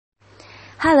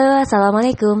Halo,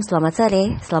 Assalamualaikum, selamat sore.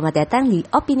 Selamat datang di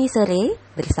Opini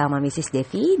Sore bersama Mrs.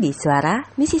 Devi di Suara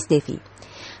Mrs. Devi.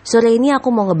 Sore ini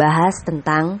aku mau ngebahas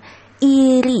tentang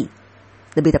iri.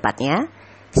 Lebih tepatnya,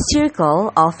 circle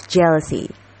of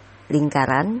jealousy,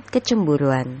 lingkaran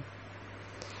kecemburuan.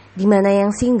 Di mana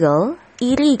yang single,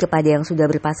 iri kepada yang sudah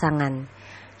berpasangan.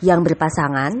 Yang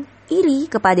berpasangan, iri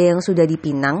kepada yang sudah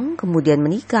dipinang kemudian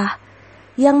menikah.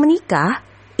 Yang menikah,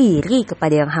 iri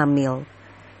kepada yang hamil.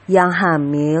 Yang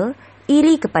hamil,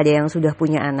 iri kepada yang sudah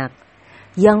punya anak.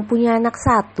 Yang punya anak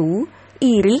satu,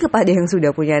 iri kepada yang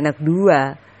sudah punya anak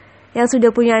dua. Yang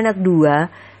sudah punya anak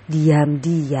dua,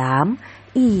 diam-diam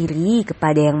iri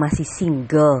kepada yang masih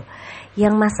single.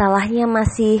 Yang masalahnya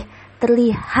masih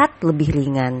terlihat lebih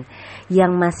ringan.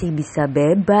 Yang masih bisa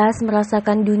bebas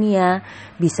merasakan dunia,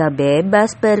 bisa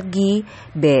bebas pergi,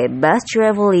 bebas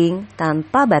traveling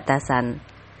tanpa batasan.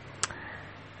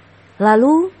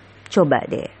 Lalu, coba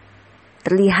deh.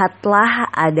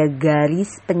 Terlihatlah ada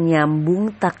garis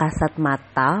penyambung tak kasat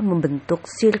mata membentuk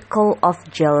circle of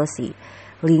jealousy,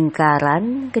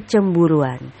 lingkaran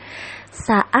kecemburuan.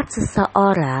 Saat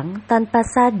seseorang tanpa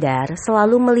sadar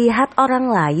selalu melihat orang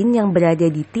lain yang berada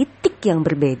di titik yang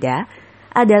berbeda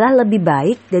adalah lebih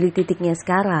baik dari titiknya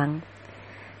sekarang.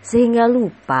 Sehingga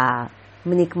lupa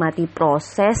menikmati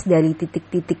proses dari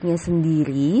titik-titiknya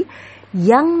sendiri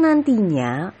yang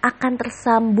nantinya akan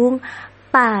tersambung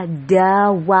pada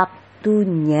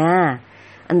waktunya,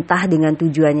 entah dengan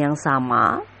tujuan yang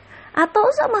sama atau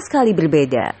sama sekali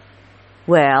berbeda.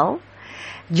 Well,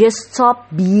 just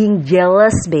stop being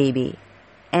jealous, baby,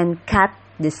 and cut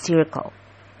the circle.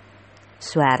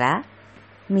 Suara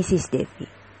Mrs.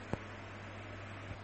 Devi.